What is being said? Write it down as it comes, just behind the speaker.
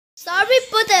Sorry,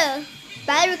 put the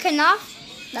battery cut off.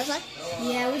 That's right.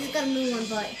 Yeah, we just got a new one,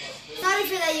 but sorry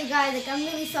for that, you guys. Like, I'm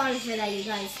really sorry for that, you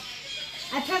guys.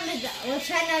 I promise that we'll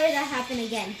try never to happen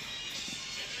again.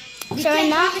 We Try can't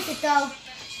not. promise it though.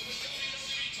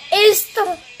 It's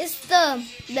the.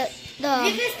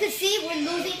 You guys could see we're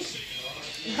losing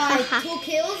by 2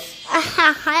 kills.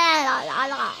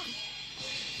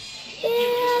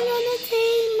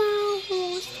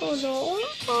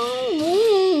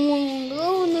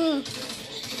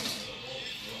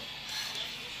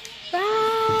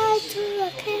 Ride to the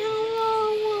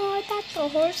kennel that the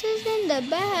horses in the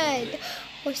bed.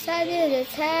 Horse I did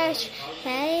attach,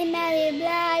 Mary Mary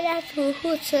Black, that's who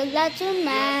that's a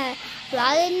man.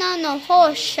 Riding on a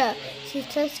horse, she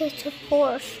says it's a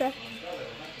horse.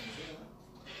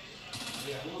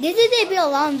 This is a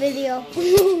long video.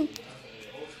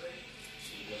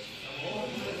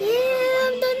 Yeah,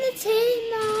 I'm gonna take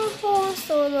my horse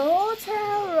to the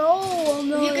hotel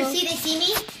room. You can see they see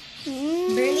me,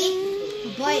 barely,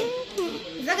 but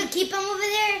if I could keep them over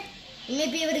there, we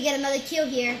may be able to get another kill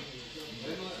here.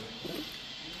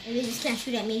 And they just can't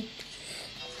shoot at me.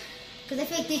 Because I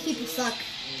feel like these people suck.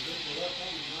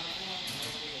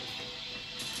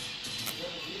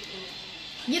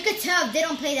 You could tell if they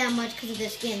don't play that much because of their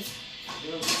skins.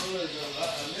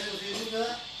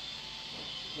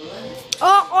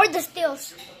 Oh, or the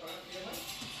steals.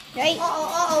 Right?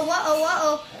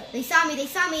 Uh-oh. They saw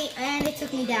me, and they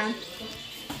took me down.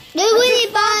 They're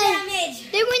winning,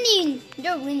 Damage.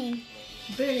 They're winning.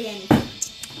 Barely any.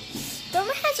 The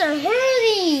hands are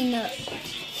hurting.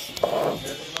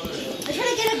 I'm trying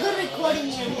to get a good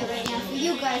recording area right now for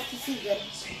you guys to see good.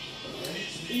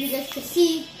 You guys can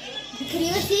see. Can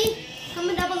you see?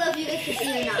 Comment down below if you guys can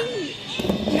see or not.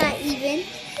 Not even.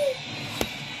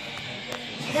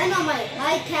 I know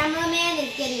my cameraman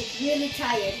is getting really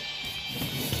tired.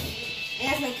 And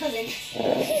that's my cousin.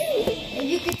 And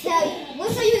you could tell,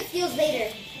 we'll show you his skills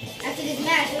later. After this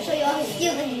match, we'll show you all his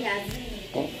skills that he has.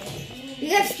 You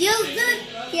have skills, dude?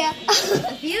 Yeah.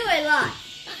 A few or a lot?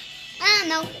 I don't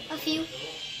know. A few.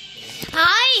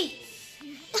 Hi.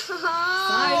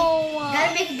 Sorry. Oh.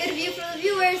 Gotta make a good view for the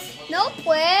viewers. No You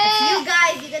pues.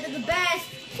 guys, you guys are the best.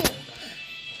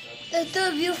 Let's do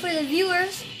a view for the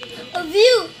viewers. A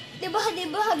view. They both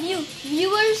have view.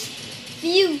 Viewers.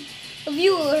 View. A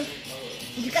viewer.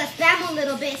 You gotta spam a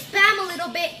little bit. Spam a little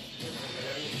bit.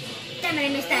 Damn it, I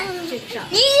missed that trick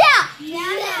shot. Nina.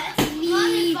 Nina,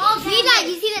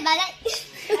 You see the ballet?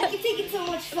 I keep taking so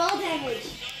much fall damage.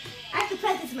 I have to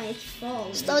practice my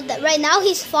fall. So that right now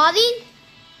he's falling.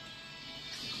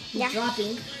 He's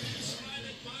dropping.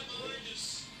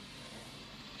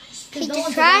 He No just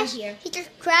one's crashed. around here. He just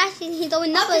crashed and he's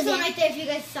going up There's one again. right there if you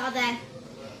guys saw that.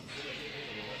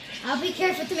 I'll be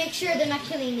careful to make sure they're not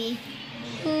killing me.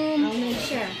 I'll make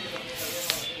sure.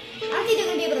 I don't think they're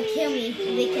gonna be able to kill me if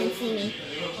they can't see me.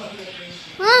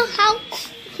 Huh? How?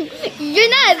 You're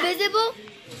not invisible.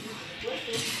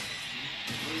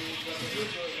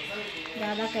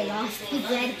 Yeah, that guy lost. He's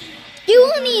dead. You're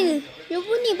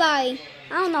winning by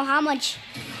I don't know how much.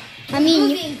 I mean,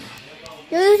 Losing.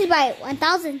 you're losing by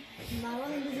 1,000. No, I'm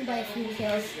only losing by a few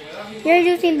kills. You're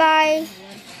losing by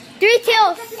 3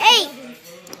 kills. 8.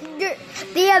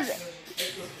 They have.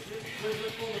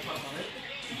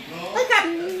 Look up.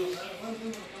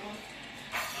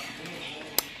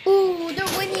 Ooh,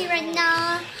 they're winning right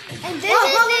now. And this is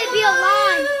the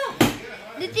lawn.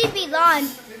 This is the lawn.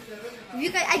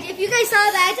 If you guys saw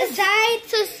that, I just died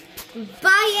to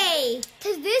buy a.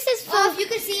 Cause this is for. Oh, if you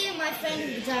could see, my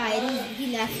friend died. He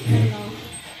left.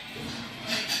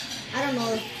 I don't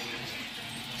know.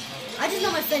 I just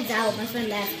know my friend's out. My friend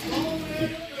left.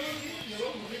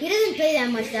 He doesn't play that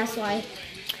much, that's why.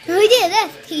 No, he didn't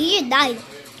left. He just died.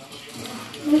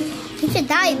 He just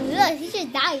died. Look, he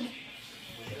just died.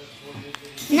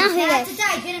 Now he had left. to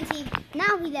die, didn't he?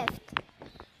 Now he left.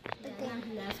 Yeah,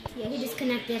 he left. Yeah, he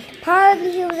disconnected.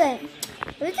 Probably he was at.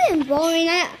 This is boring.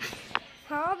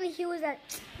 Probably he was at.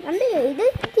 I'm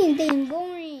thinking this is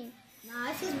boring. Nah,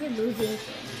 it's just we're losing.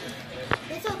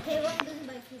 It's okay, we're only losing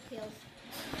by a few kills.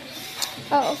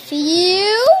 A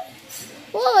few?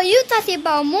 Whoa, you talking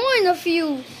about more than a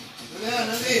few.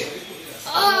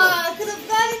 Oh, I could have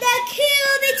gotten that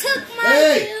kill. They took my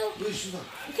kill.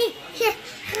 Okay, here.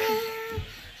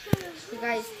 You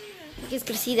guys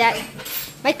could see that.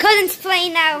 My cousin's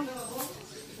playing now.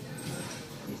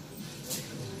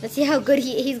 Let's see how good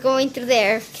he's going through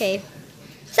there. Okay.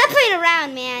 Stop playing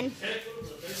around, man.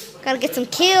 Gotta get some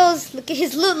kills. Look at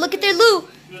his loot. Look at their loot.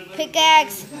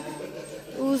 Pickaxe,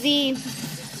 Uzi,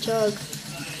 chug,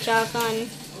 shotgun.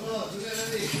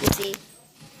 Let's see.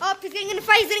 Oh, he's getting in a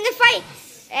fight. He's getting in a fight.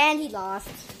 And he lost.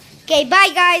 Okay,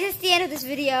 bye guys. That's the end of this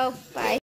video. Bye.